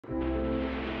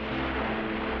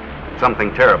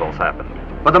something terrible's happened.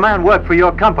 But the man worked for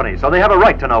your company, so they have a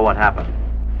right to know what happened.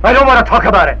 I don't want to talk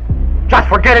about it. Just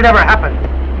forget it ever happened.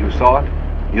 You saw it?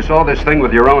 You saw this thing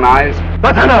with your own eyes?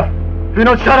 That's enough. If you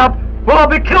don't shut up, we'll all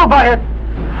be killed by it.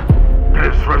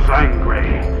 This was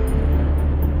angry.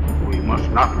 We must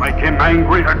not make him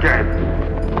angry again.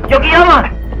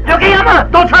 Yokiyama!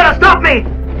 Yokiyama! Don't try to stop me!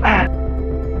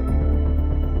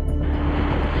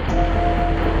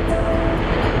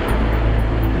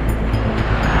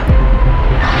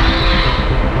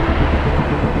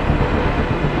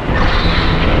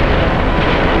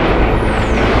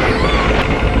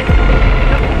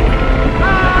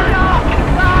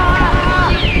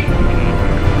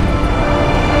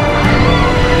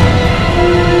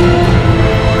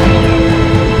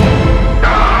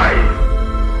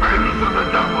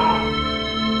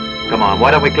 Why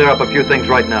don't we clear up a few things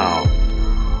right now?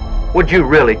 What'd you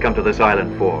really come to this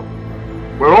island for?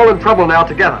 We're all in trouble now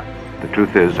together. The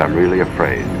truth is, I'm really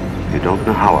afraid. You don't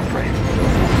know how afraid.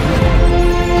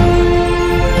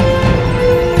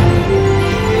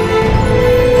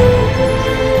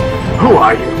 Who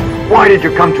are you? Why did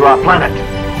you come to our planet?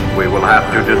 We will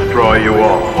have to destroy you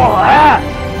all.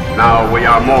 Now we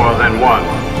are more than one.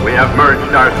 We have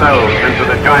merged ourselves into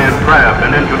the giant crab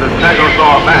and into the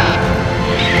stegosaur bat.